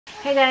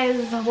Hey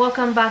guys,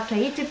 welcome back to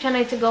our YouTube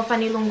channel. It's your girl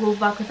Fanny Lungu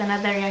back with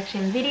another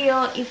reaction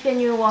video. If you're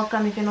new,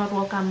 welcome. If you're not,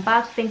 welcome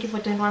back. Thank you for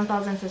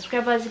 21,000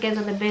 subscribers. You guys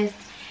are the best.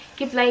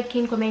 Keep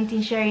liking,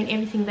 commenting, sharing.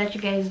 Everything that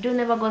you guys do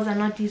never goes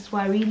unnoticed.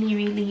 We're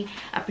really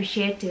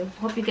appreciative.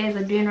 Hope you guys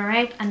are doing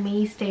alright and may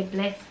you stay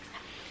blessed.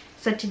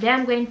 So today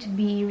I'm going to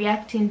be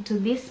reacting to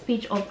this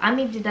speech of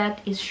AHMED Deedat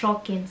is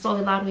shocking. So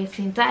without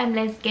wasting time,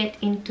 let's get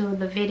into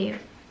the video.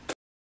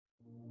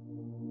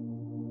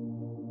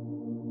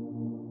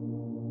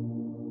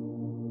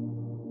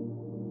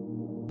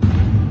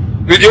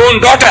 With your own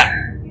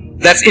daughter,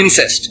 that's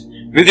incest.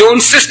 With your own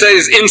sister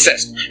is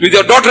incest. With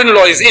your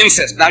daughter-in-law is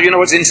incest. Now you know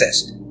what's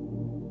incest.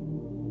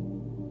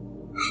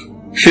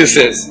 He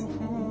says,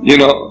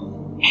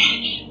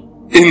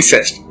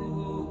 incest.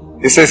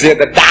 He says here,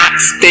 the dark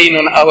stain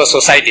on our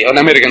society, on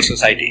American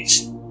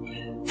societies.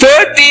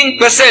 13%,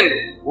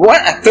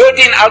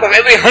 13 out of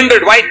every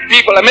 100 white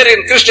people,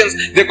 American Christians,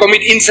 they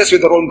commit incest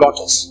with their own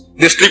daughters.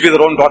 They sleep with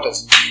their own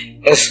daughters,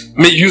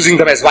 using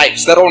them as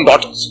wives, their own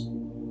daughters.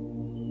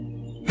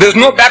 There's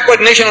no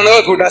backward nation on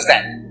earth who does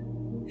that.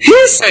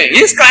 He's saying,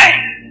 he's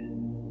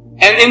crying.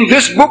 And in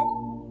this book,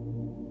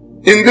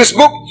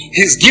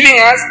 he's giving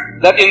us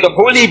that in the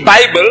Holy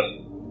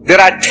Bible,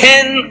 there are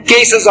 10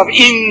 cases of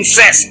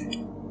incest.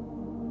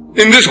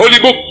 In this Holy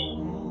Book.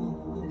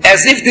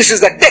 As if this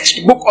is the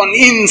textbook on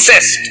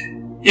incest.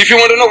 If you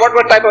want to know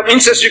what type of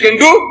incest you can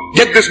do,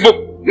 get this book.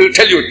 It will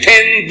tell you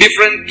 10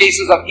 different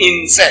cases of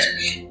incest.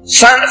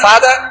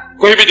 Father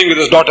cohabiting with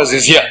his daughters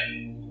is here.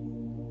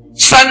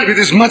 Son with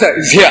his mother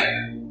is here.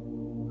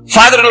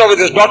 Father-in-law with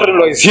his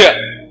daughter-in-law is here.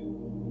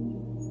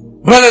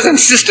 Brothers and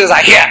sisters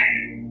are here.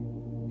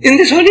 In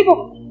this Holy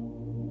Book.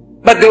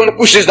 But they want to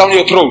push this down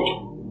your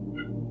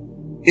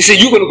throat. He said,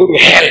 you're going to go to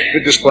hell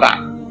with this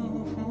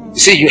Quran. He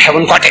said, you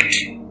haven't got it.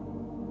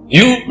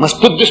 You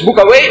must put this book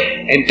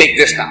away and take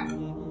this now.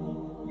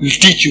 He'll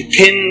teach you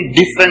 10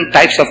 different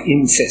types of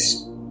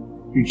incest.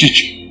 He'll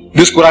teach you.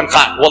 This Quran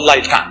can't. Wallah,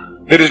 it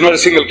can't. There is not a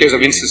single case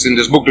of incest in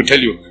this book to tell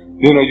you,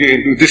 you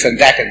can do this and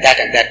that and that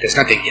and that. There's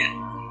nothing here.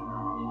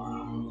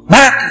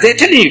 But they're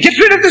telling you, get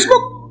rid of this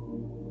book.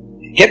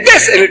 Get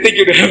this and it'll take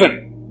you to heaven.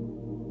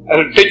 And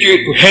it'll take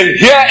you to hell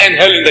here and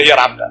hell in the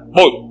hereafter.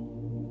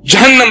 Both.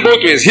 Jahannam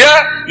both ways.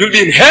 Here, you'll be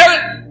in hell.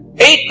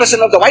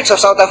 8% of the whites of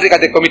South Africa,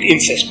 they commit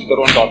incest with their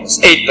own daughters.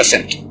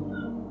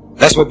 8%.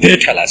 That's what they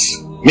tell us.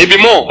 Maybe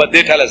more, but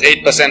they tell us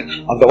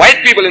 8% of the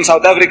white people in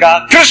South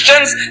Africa,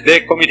 Christians,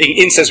 they're committing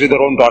incest with their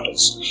own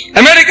daughters.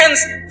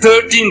 Americans,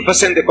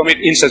 13% they commit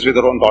incest with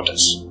their own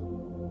daughters.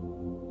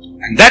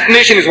 And that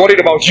nation is worried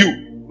about you,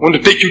 want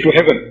to take you to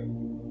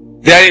heaven.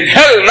 They are in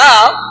hell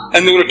now,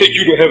 and they want to take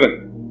you to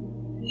heaven.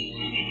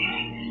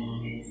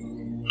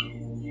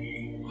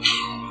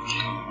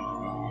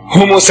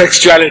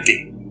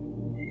 Homosexuality.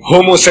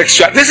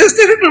 This is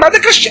written by the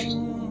Christians.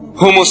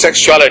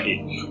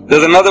 Homosexuality.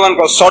 There's another one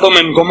called Sodom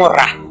and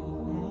Gomorrah.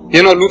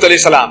 Lut alayhi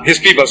salam, his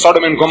people,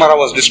 Sodom and Gomorrah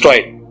was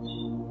destroyed.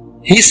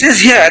 He says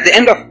here at the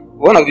end of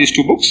one of these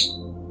two books,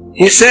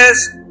 he says,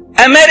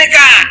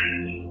 America!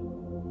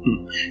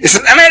 He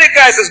says,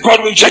 America, he says,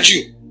 God will judge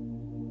you.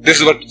 This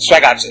is what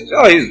Swaggart says.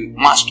 Oh, he's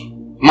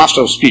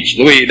master of speech,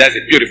 the way he does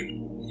it, beautiful.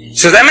 He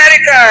says,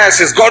 America, he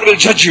says, God will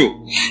judge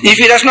you. If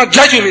he does not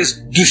judge you, he means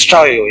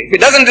destroy you. If he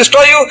doesn't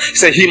destroy you, he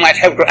says, he might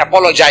have to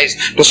apologize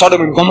to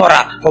Sodom and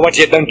Gomorrah for what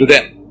he had done to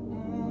them.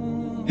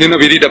 We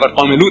read about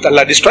Lut,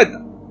 Allah destroyed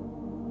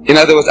them. In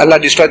other words, Allah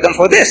destroyed them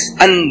for this,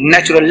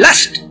 unnatural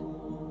lust.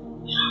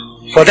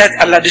 For that,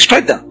 Allah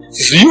destroyed them.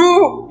 Says,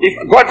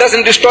 if God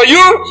doesn't destroy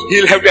you,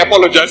 He'll have to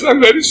apologize. I'm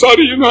very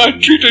sorry, I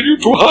treated you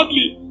too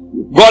hardly.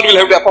 God will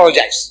have to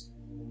apologize.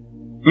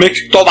 Make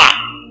tawbah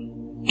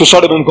to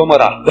Sodom and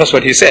Gomorrah. That's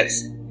what He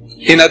says.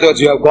 In other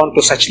words, you have gone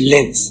to such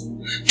lengths.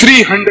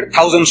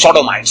 300,000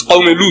 sodomites,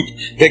 Lut,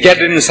 they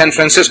gathered in San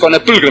Francisco on a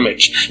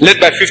pilgrimage, led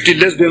by 50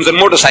 lesbians on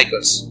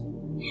motorcycles.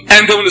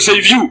 And they want to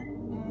save you.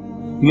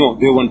 No,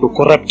 they want to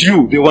corrupt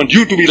you. They want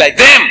you to be like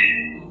them.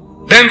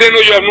 Then they know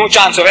you have no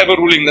chance of ever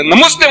ruling them. The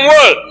Muslim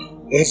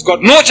world has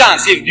got no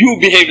chance. If you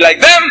behave like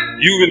them,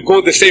 you will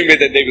go the same way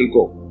that they will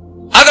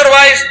go.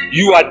 Otherwise,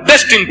 you are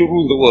destined to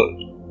rule the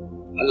world.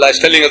 Allah is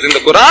telling us in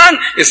the Quran,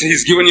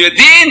 He's given you a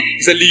deen.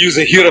 He said,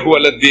 لِيُزَهِرَهُ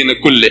عَلَى الدِّينِ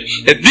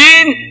كُلِّهِ. A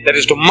deen that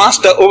is to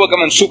master,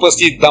 overcome and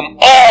supersede them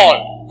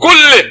all.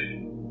 Kulli.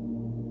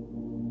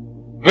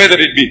 Whether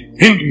it be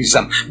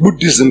Hinduism,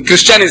 Buddhism,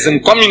 Christianism,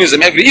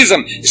 Communism, every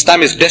ism,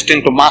 Islam is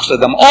destined to master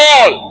them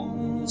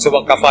all. So,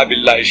 وَكَفَى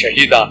بِاللَّهِ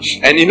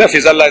شَهِيدًا. And enough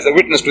is Allah as a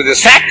witness to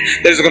this fact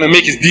that is going to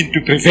make His deen to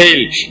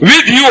prevail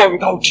with you or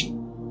without you.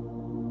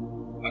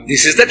 But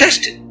this is the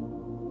destiny.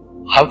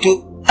 How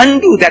to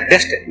undo that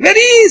destiny?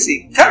 Very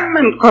easy. Come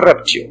and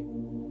corrupt you.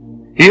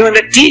 You want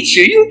to teach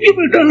you. You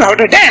people don't know how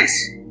to dance.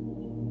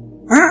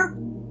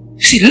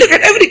 See, look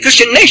at every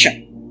Christian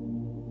nation.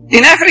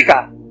 In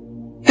Africa,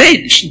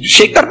 they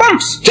shake their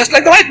bums, just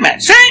like the white man.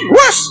 Same,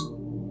 worse.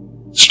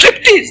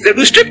 Striptease, they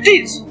do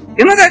striptease.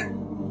 You know that?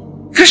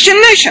 Christian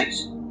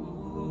nations.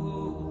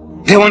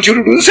 They want you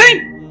to do the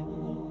same.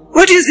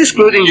 What is this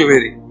clothing you're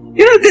wearing?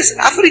 This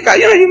Africa,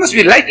 you must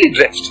be lightly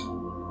dressed.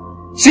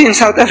 See, in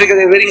South Africa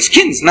they're wearing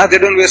skins. Now they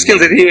don't wear skins,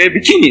 they wear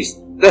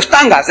bikinis. There's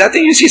tangas. I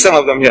think you see some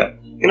of them here.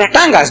 You know,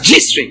 tangas,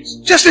 G-strings.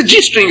 Just a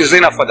G-string is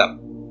enough for them.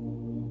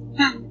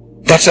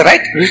 That's all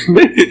right.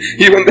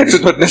 Even that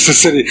is not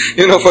necessary.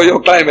 You know, for your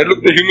climate.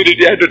 Look, the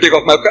humidity, I had to take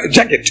off my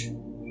jacket.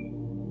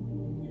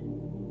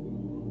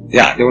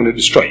 Yeah, they want to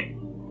destroy.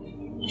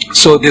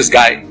 So this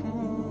guy,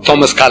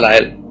 Thomas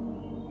Carlyle,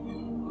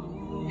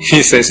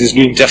 he says he's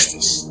doing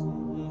justice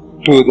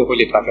to the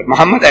Holy Prophet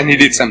Muhammad, and he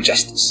did some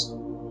justice.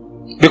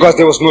 Because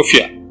there was no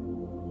fear.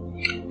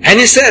 And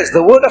he says,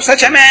 the word of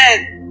such a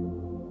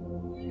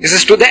man, he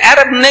says, to the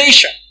Arab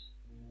nation,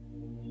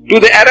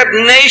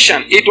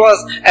 it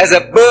was as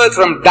a birth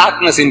from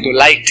darkness into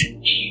light.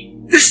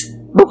 This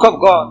book of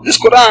God, this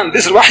Quran,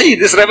 this Wahi,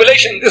 this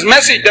revelation, this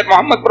message that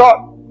Muhammad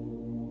brought,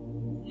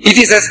 it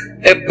is as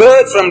a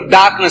birth from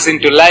darkness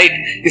into light.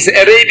 This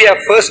Arabia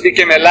first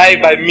became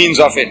alive by means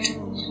of it.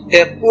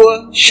 A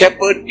poor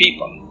shepherd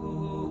people.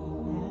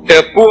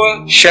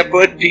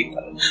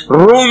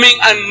 Roaming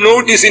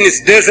unnoticed in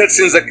its desert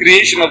since the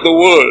creation of the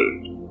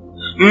world.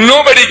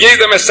 Nobody gave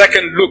them a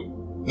second look,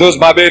 those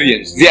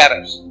barbarians, the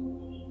Arabs.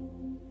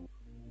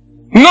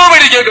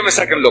 Nobody gave them a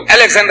second look.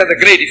 Alexander the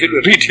Great, if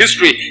you read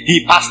history,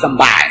 he passed them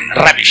by.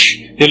 Rubbish.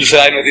 He'll say,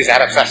 I know these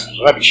Arabs are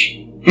rubbish.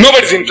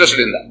 Nobody's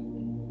interested in that.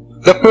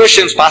 The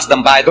Persians passed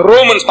them by. The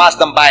Romans passed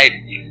them by.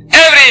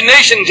 Every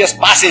nation just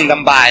passing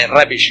them by.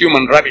 Rubbish,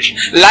 human rubbish.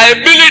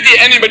 Liability,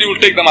 anybody will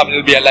take them up, it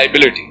will be a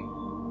liability.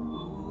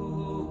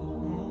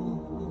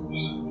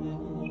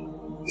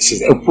 This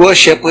is a poor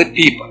shepherd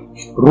people,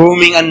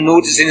 roaming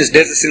unnoticed in its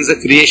desert since the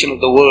creation of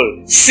the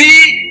world.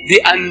 See, the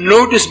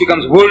unnoticed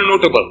becomes world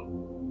notable.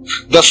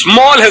 The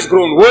small has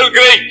grown world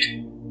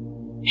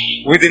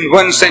great within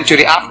 1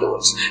 century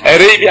afterwards.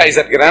 Arabia is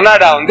at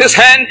Granada on this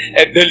hand,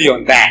 at Delhi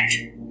on that.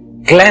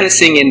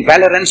 Glancing in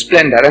valor and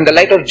splendor and the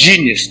light of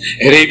genius,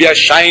 Arabia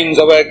shines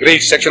over a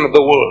great section of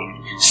the world.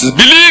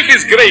 Belief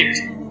is great.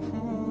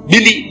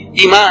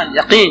 Belief, iman,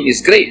 yaqeen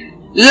is great.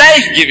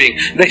 Life-giving.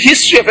 The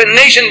history of a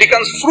nation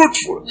becomes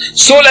fruitful,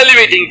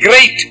 soul-elevating,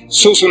 great,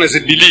 so soon as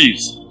it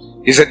believes.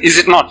 Is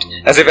it not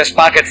as if a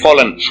spark had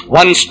fallen?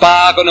 One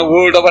spark on a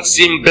world of what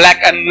seemed black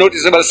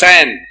unnoticeable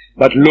sand.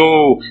 But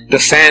lo, the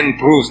sand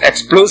proves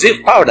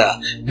explosive powder,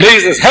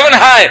 blazes heaven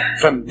high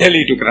from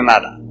Delhi to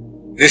Granada.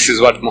 This is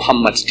what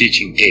Muhammad's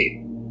teaching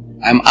did.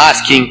 I'm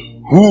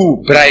asking,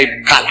 who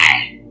bribed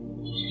Carlyle?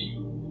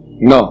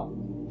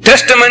 No.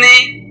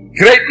 Testimony,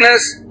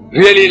 greatness,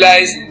 really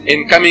lies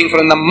in coming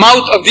from the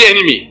mouth of the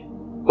enemy.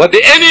 What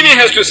the enemy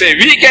has to say,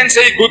 we can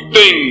say good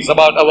things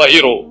about our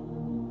hero.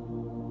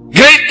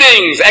 Great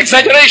things,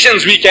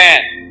 exaggerations we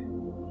can.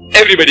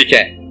 Everybody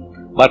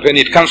can. But when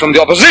it comes from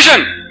the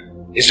opposition,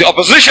 it's the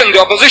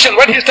opposition,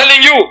 what he's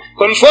telling you,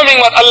 confirming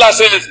what Allah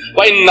says,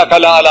 وَإِنَّكَ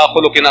لَعَلَىٰ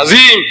خُلُقٍ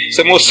عَظِيمٍ.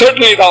 So most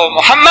certainly thou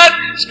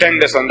Muhammad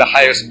standest on the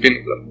highest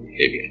pinnacle of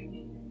behavior.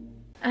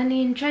 An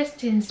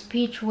interesting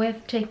speech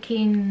worth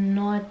taking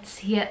notes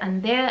here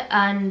and there,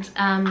 and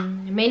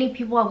many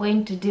people are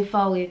going to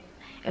differ with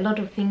a lot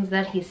of things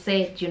that he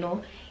said. You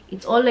know,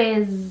 it's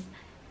always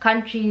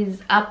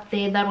countries up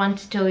there that want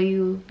to tell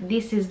you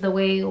this is the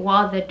way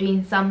while they're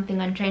doing something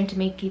and trying to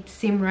make it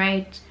seem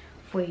right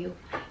for you.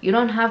 You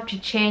don't have to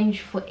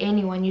change for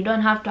anyone. You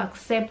don't have to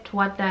accept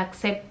what they're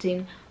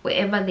accepting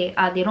wherever they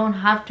are. They don't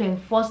have to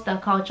enforce their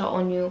culture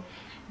on you,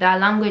 their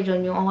language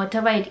on you, or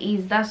whatever it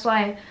is. That's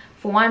why,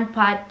 for one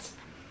part,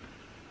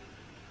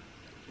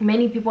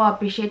 many people are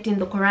appreciating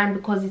the Quran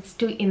because it's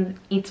still in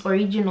its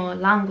original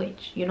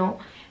language. You know,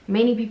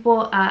 many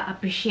people are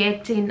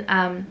appreciating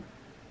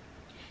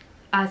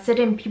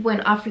certain people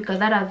in Africa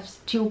that have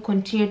still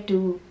continued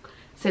to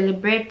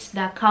celebrate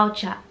their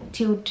culture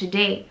till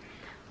today.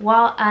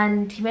 Well,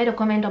 and he made a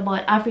comment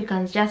about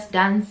Africans just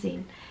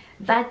dancing.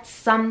 That's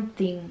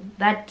something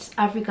that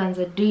Africans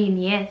are doing,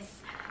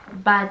 yes,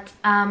 but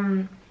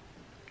I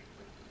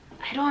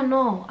don't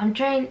know.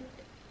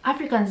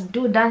 Africans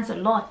do dance a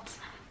lot,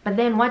 but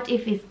then what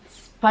if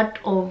it's part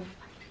of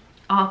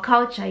our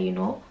culture? You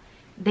know,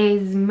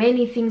 there's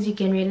many things you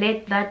can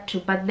relate that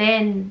to, but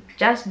then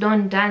just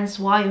don't dance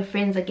while your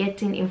friends are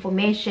getting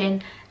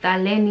information, they're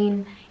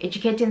learning,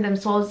 educating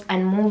themselves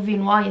and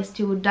moving while you're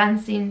still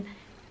dancing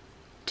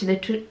to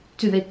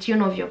the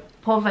tune of your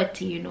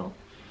poverty. You know,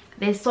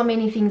 there's so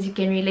many things you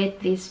can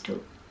relate this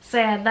to. So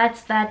yeah,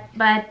 that's that.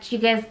 But you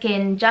guys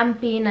can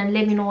jump in and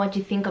let me know what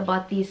you think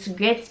about this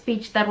great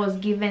speech that was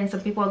given. Some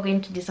people are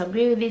going to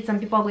disagree with it, some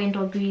people are going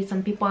to agree,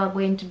 some people are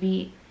going to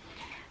be,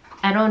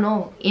 I don't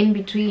know, in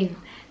between.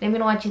 Let me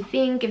know what you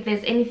think. If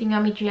there's anything you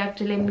want me to react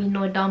to, let me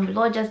know down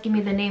below. Just give me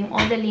the name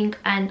or the link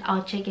and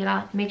I'll check it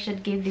out. Make sure to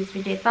give this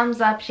video a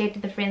thumbs up, share it to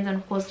the friends, and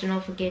of course do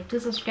not forget to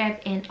subscribe,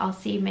 and I'll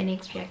see you in my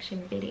next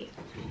reaction video.